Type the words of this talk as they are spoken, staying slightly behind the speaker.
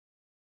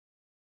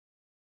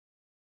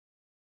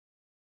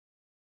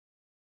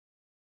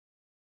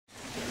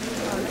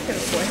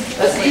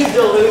Let's do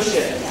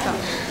dilution.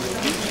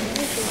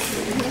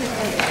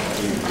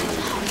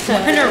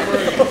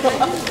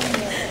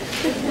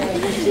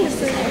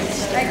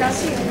 I got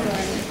you.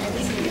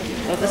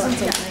 Oh, this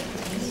one's okay.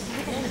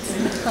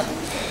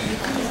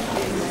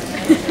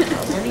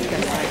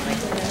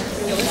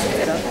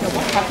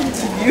 What happened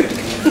to you?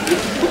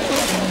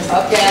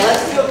 Okay,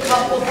 let's do a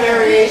couple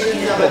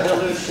variations of a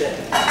dilution.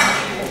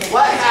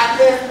 What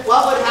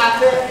would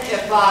happen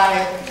if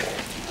I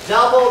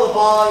double the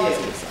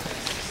volume?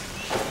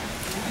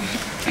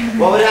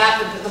 What would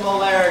happen to the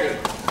molarity?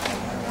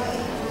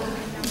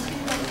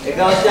 It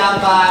goes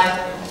down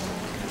by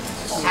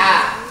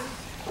half.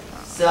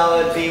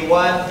 So it'd be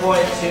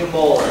 1.2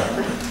 molar.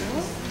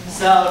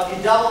 So if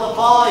you double the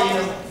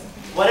volume,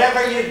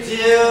 whatever you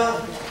do,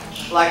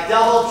 like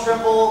double,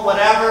 triple,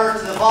 whatever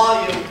to the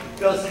volume,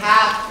 goes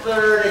half,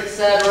 third,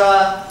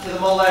 etc. to the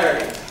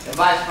molarity, and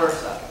vice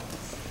versa,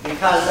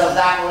 because of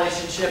that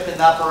relationship in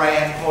the upper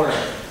right-hand corner.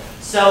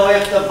 So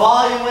if the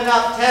volume went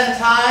up 10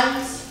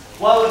 times,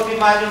 what would be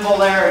my new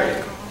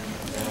molarity?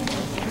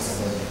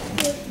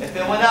 If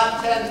it went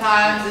up 10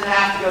 times, then it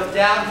has to go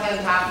down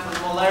 10 times for the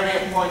molarity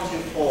of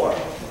 0.24.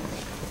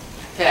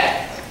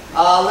 Okay,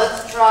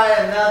 let's try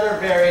another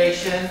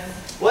variation.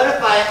 What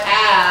if I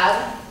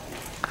add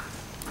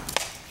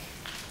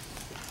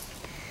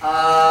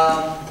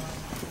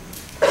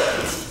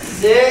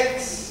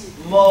 6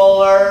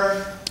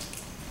 molar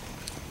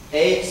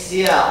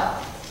HCl?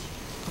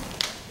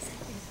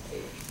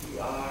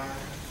 HBr,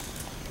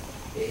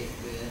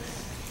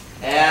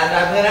 and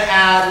I'm going to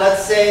add,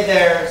 let's say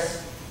there's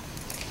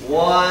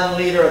 1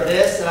 liter of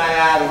this, and I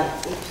add,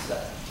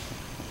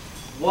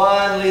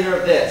 1 liter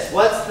of this.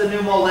 What's the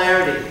new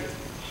molarity?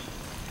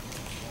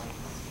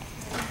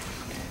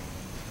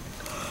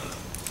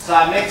 So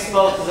I mix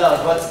both of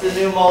those. What's the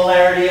new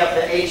molarity of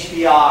the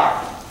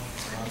HBr?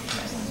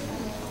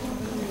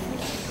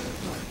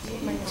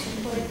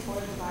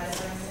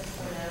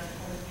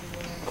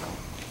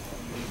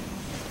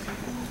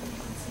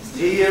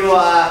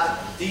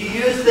 Do you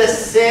use the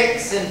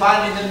 6 in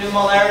finding the new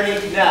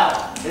molarity? No.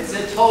 It's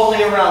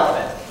totally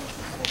irrelevant.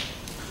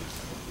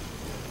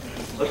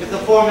 Look at the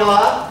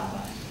formula.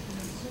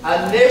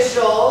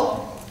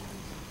 Initial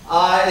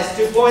is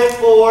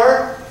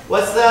 2.4.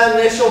 What's the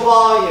initial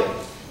volume?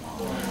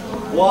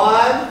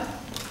 1.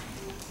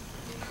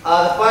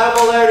 The final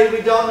molarity,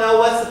 we don't know.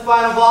 What's the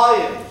final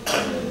volume?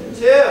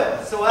 2.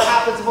 So what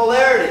happens to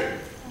molarity?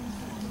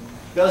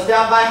 Goes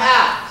down by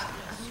half.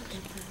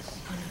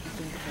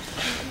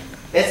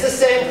 It's the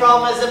same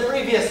problem as the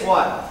previous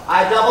one.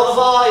 I double the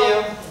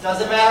volume.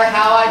 Doesn't matter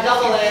how I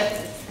double it.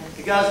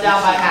 It goes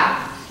down by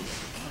half.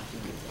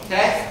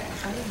 Okay?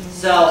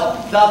 So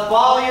the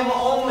volume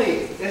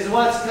only is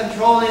what's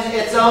controlling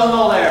its own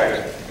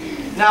molarity.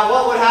 Now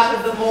what would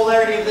happen to the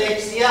molarity of the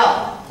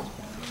HCl?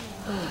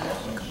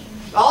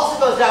 It also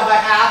goes down by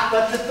half,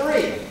 but to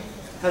 3.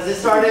 Because it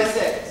started at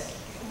 6.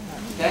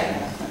 Okay?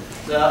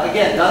 So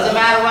again, doesn't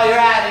matter what you're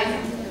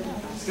adding.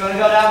 It's going to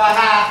go down by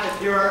half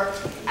if you're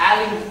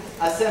adding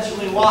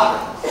essentially water.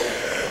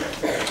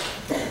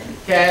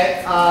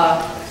 Okay,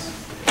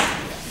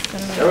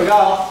 there we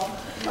go.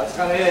 That's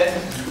kind of it.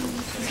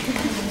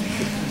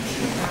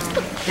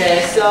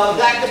 Okay, so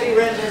that could be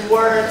written in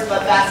words,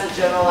 but that's the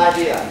general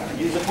idea.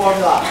 Use the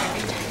formula.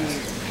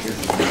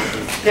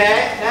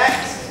 Okay,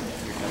 next.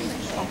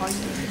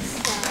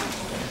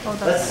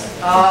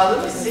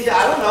 Let me see.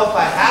 I don't know if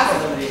I have a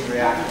limiting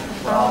reaction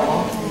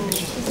problem.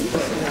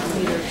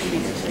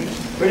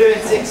 We're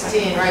doing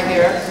 16 right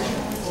here.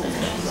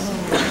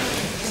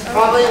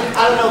 Probably,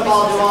 I don't know if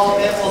I'll do all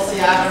of it. We'll see.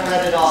 I haven't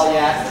read it all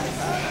yet.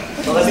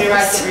 So let me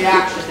write the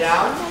reaction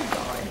down.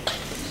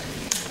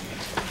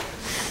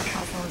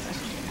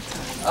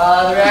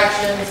 The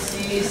reaction is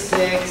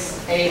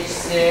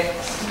C6H6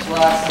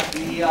 plus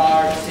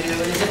Br2.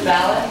 Is it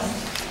balanced?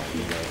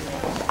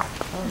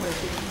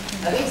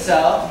 I think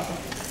so.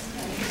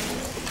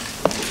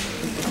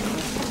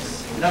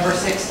 Number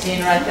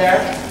 16 right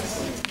there.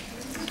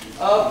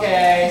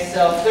 Okay,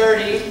 so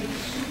 30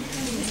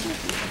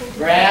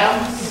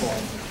 grams,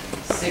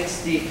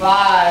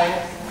 65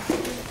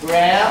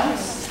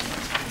 grams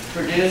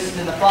produced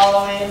in the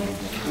following.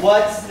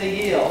 What's the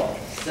yield?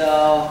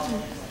 So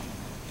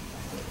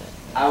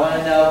I want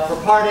to know, for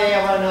part A,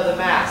 I want to know the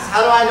mass.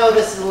 How do I know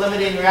this is a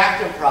limiting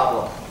reactant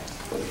problem?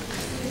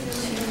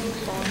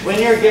 When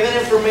you're given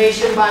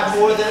information about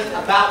more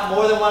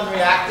than one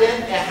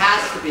reactant, it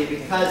has to be,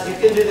 because you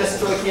can do the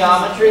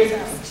stoichiometry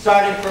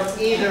starting from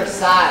either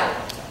side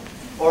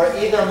or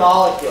either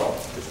molecule.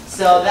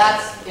 So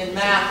that's in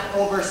math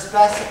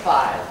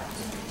over-specified.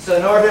 So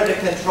in order to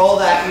control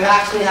that, you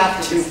actually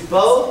have to do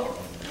both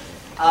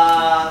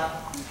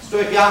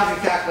stoichiometry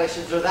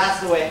calculations, or that's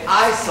the way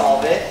I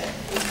solve it.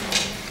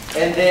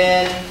 And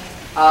then,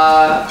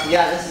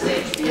 yeah, this is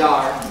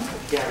HBr.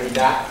 Can't read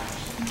that.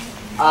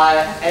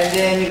 And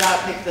then you got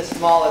to pick the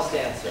smallest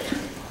answer.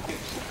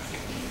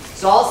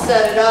 So I'll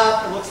set it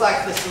up. It looks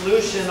like the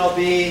solution will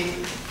be,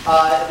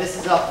 this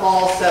is a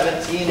fall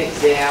 17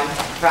 exam,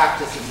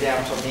 practice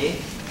exam for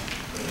me.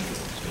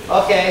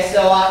 Okay,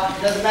 so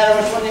it doesn't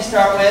matter which one you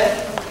start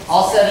with.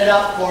 I'll set it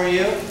up for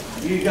you.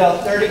 You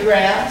go 30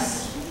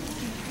 grams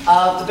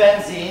of the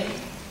benzene,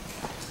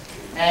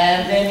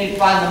 and then you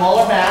find the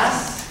molar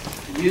mass.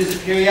 Use a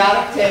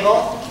periodic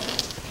table,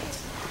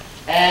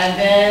 and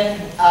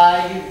then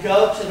you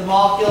go to the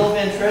molecule of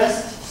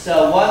interest.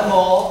 So 1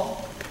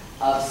 mole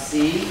of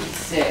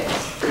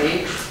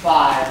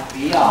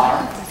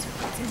C6H5Br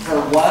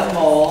for 1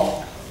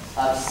 mole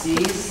of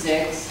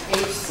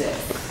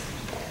C6H6.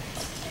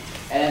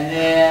 And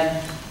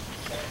then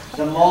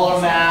the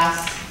molar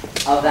mass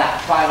of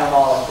that final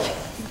molecule.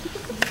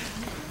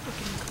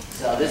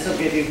 So this will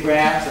give you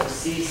grams of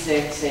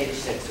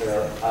C6H6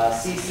 or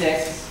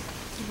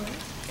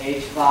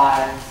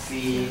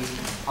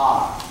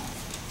C6H5Br.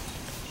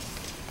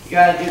 You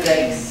got to do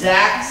the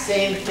exact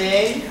same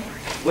thing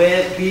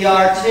with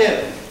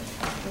Br2.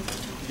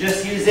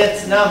 Just use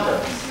its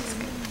numbers.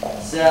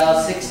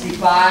 So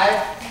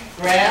 65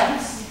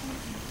 grams.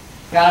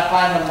 Got to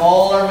find the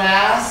molar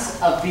mass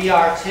of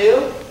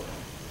Br2.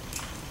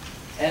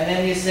 And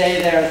then you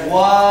say there's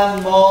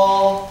 1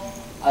 mole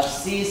of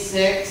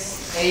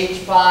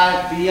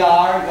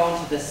C6H5Br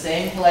going to the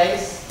same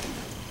place,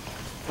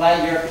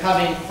 but you're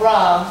coming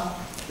from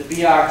the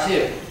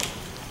Br2.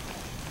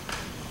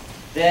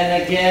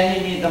 Then again,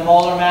 you need the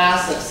molar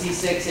mass of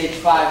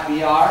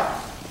C6H5Br.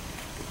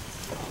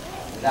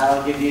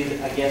 That'll give you,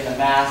 again, the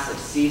mass of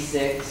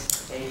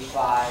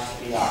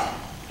C6H5Br.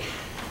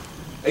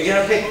 Are you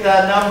going to pick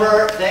the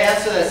number, the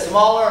answer that's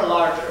smaller or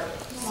larger?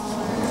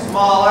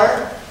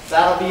 Smaller.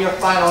 That'll be your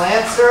final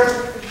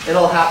answer.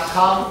 It'll have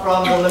come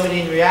from the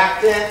limiting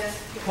reactant.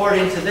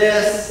 According to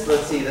this,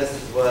 let's see, this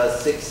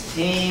was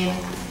 16.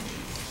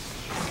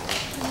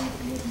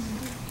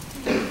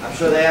 I'm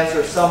sure the answer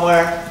is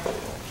somewhere.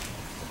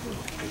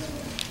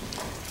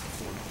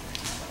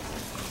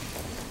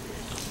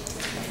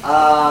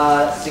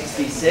 Uh,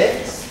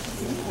 66.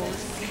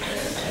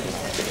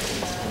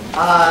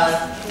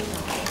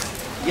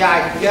 Yeah,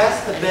 I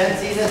guess the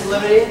benzene is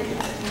limiting.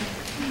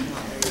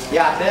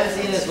 Yeah,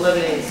 benzene is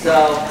limiting,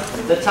 so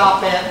the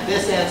top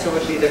this answer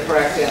would be the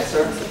correct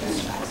answer.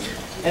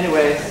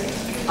 Anyways,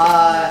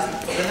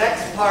 the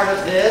next part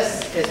of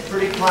this is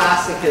pretty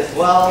classic as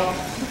well.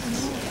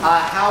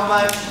 How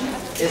much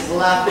is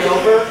left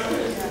over?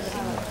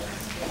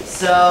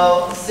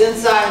 So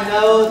since I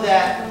know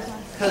that,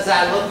 because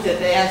I looked at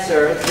the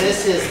answer,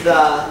 this is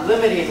the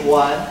limiting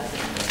one,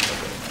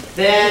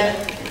 then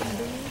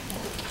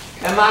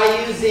am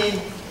I using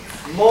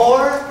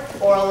more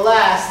or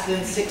less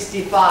than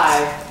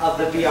 65 of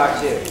the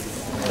Br2?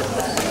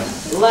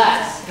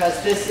 Less,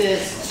 because this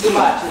is too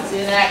much. It's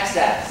in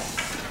excess.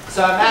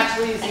 So I'm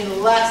actually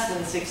using less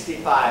than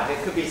 65.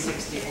 It could be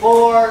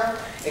 64.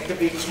 It could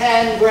be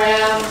 10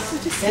 grams.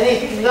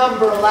 Any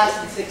number less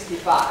than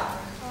 65.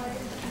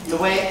 The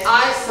way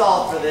I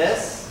solve for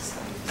this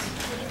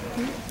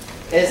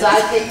is I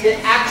take the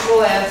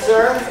actual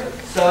answer.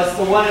 So it's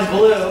the one in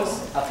blue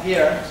up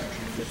here.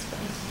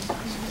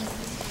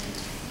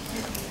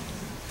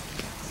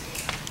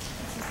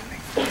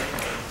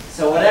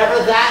 So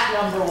whatever that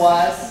number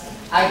was,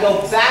 I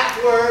go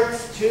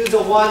backwards to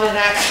the one in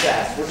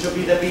excess, which will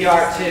be the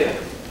Br2.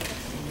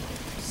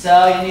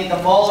 So you need the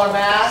molar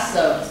mass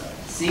of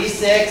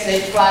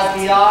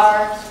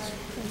C6H5Br.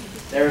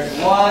 There's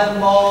 1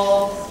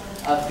 mole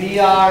of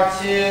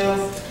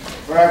Br2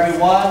 for every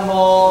 1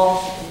 mole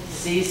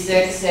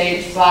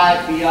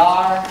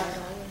C6H5Br.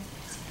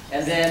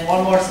 And then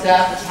one more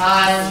step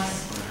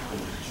times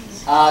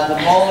the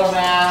molar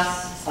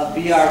mass of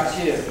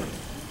Br2.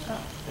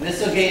 And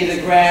this will get you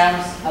the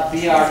grams of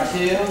Br2,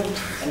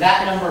 and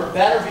that number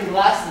better be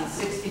less than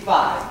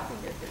 65,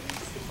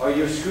 or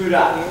you're screwed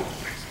up.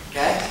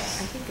 Okay?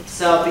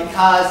 So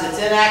because it's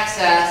in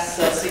excess,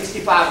 so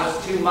 65 was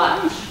too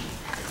much.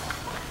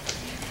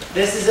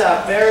 This is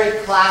a very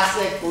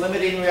classic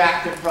limiting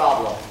reactant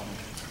problem.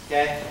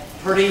 Okay?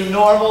 Pretty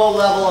normal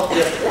level of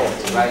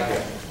difficulty right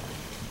here.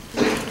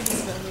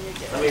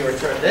 Let me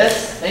return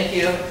this. Thank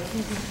you.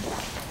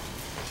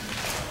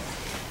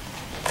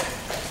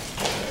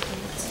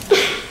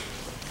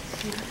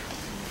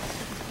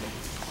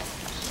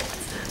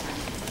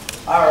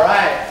 All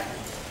right.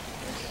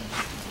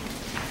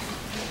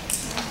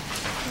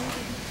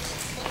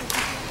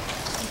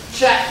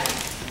 Check.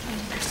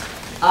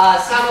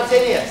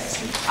 Simultaneous.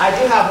 I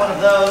do have one of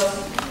those.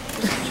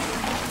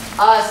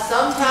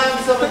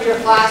 Sometimes some of your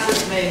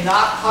classes may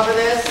not cover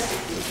this.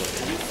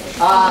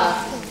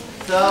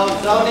 So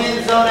zone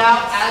in, zone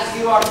out as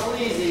you are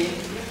pleasing,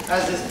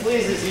 as this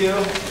pleases you.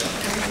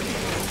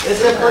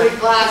 This is a pretty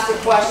classic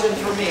question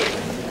for me.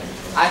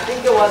 I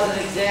think it was an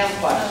exam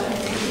question.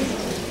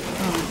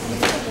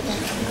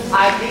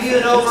 I give you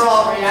an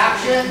overall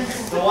reaction,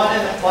 the one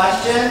in the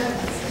question.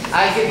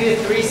 I give you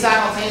 3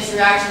 simultaneous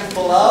reactions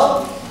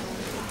below.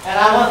 And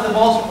I want the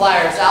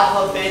multipliers,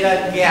 alpha, beta,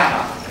 and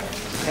gamma.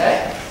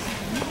 Okay?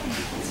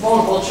 It's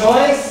multiple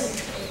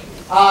choice.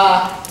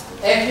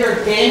 If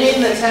you're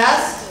gaming the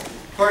test,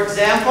 for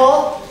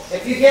example,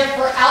 if you get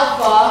for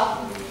alpha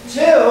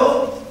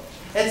 2,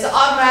 it's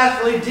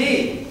automatically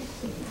D.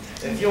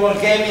 if you will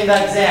gave me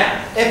the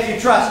exam. If you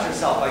trust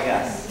yourself, I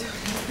guess.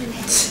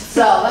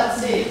 So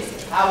let's see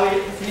how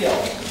we feel.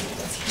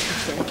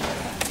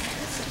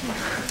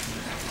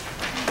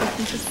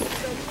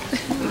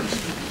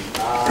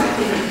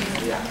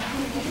 Yeah.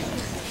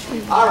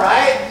 All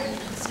right.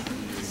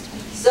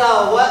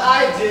 So what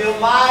I do,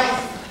 my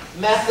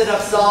method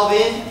of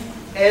solving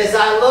is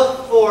I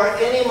look for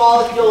any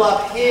molecule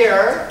up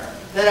here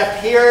that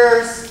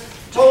appears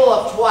total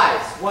of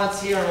twice,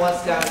 once here and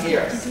once down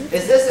here.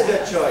 Is this a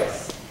good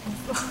choice?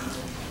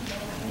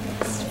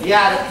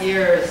 Yeah, it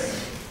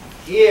appears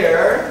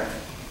here,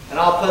 and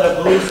I'll put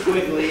a blue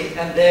squiggly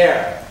and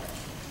there.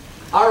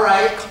 All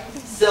right,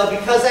 so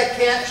because I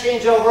can't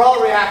change overall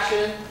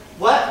reaction,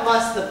 what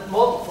must the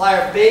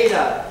multiplier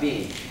beta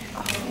be?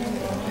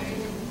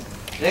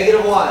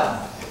 -1.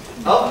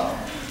 Oh,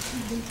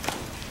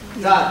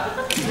 done.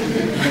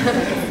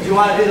 Do you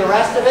want to do the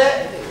rest of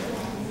it?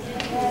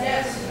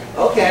 Yes.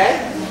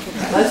 Okay.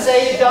 Let's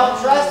say you don't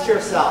trust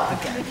yourself.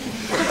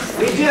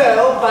 We do,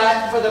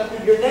 but for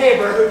your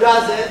neighbor who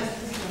doesn't,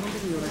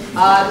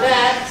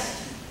 next,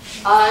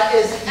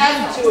 is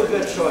M2 a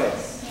good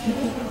choice?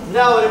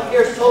 No, it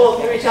appears total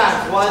 3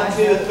 times. 1,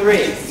 2,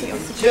 3.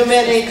 Too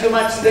many, too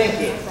much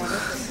thinking.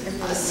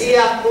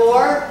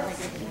 CF4,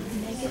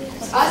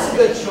 that's a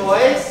good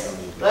choice.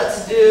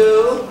 Let's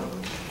do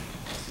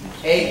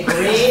a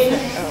green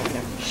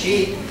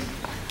sheet.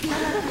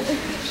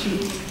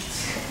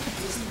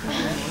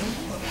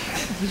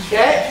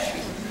 Okay?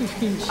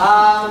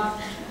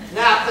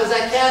 Now, because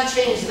I can't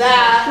change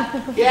that,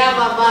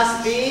 gamma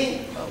must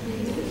be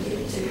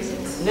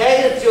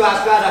 -2.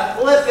 I've got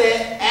to flip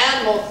it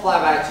and multiply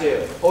by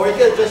 2. Or you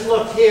could have just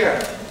looked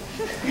here.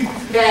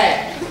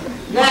 Okay.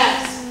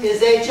 Next,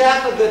 is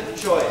HF a good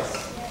choice?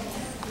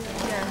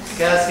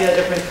 Okay, let's get a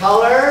different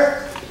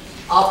color.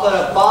 I'll put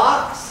a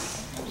box.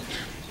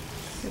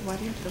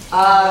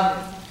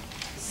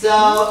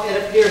 So it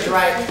appears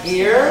right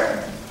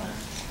here.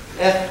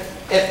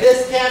 If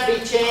this can't be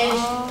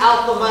changed,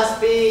 alpha must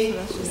be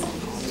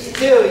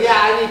 2. Yeah,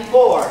 I need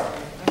 4,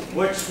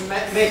 which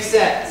makes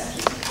sense.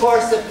 Of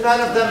course, if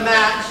none of them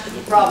match,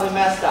 you probably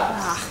messed up.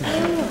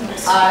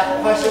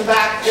 Pushing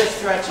back, just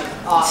stretching.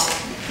 Awesome.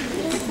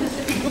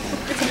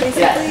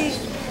 Yes.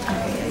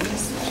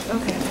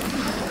 Okay.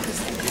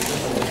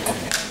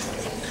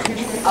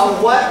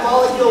 What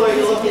molecule are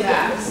you looking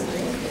at?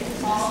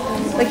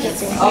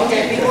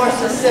 Okay, be more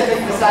specific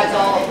besides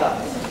all of them.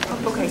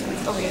 Okay.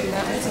 Okay.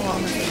 That makes a lot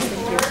more sense.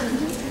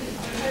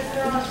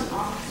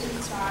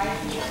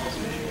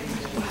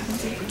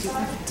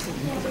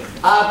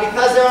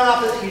 Because they're on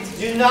opposite, you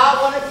do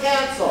not want to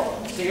cancel.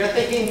 So you're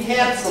thinking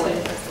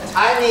canceling.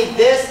 I need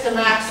this to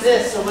match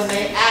this, so when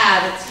they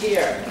add, it's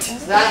here.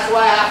 So that's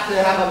why I have to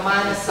have a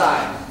minus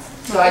sign.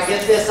 So I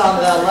get this on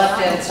the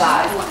left-hand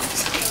side.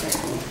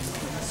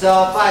 So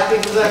if I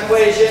think of the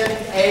equation,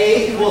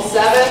 A equals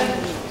 7,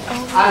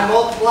 I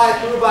multiply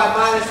through by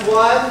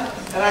 -1,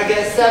 and I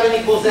get 7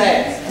 equals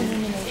A.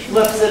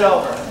 Flips it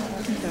over.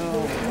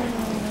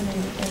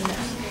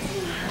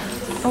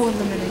 Oh,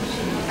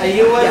 elimination.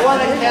 You would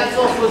want to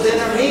cancel if it was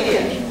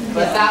intermediate,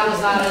 but that was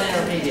not an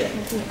intermediate.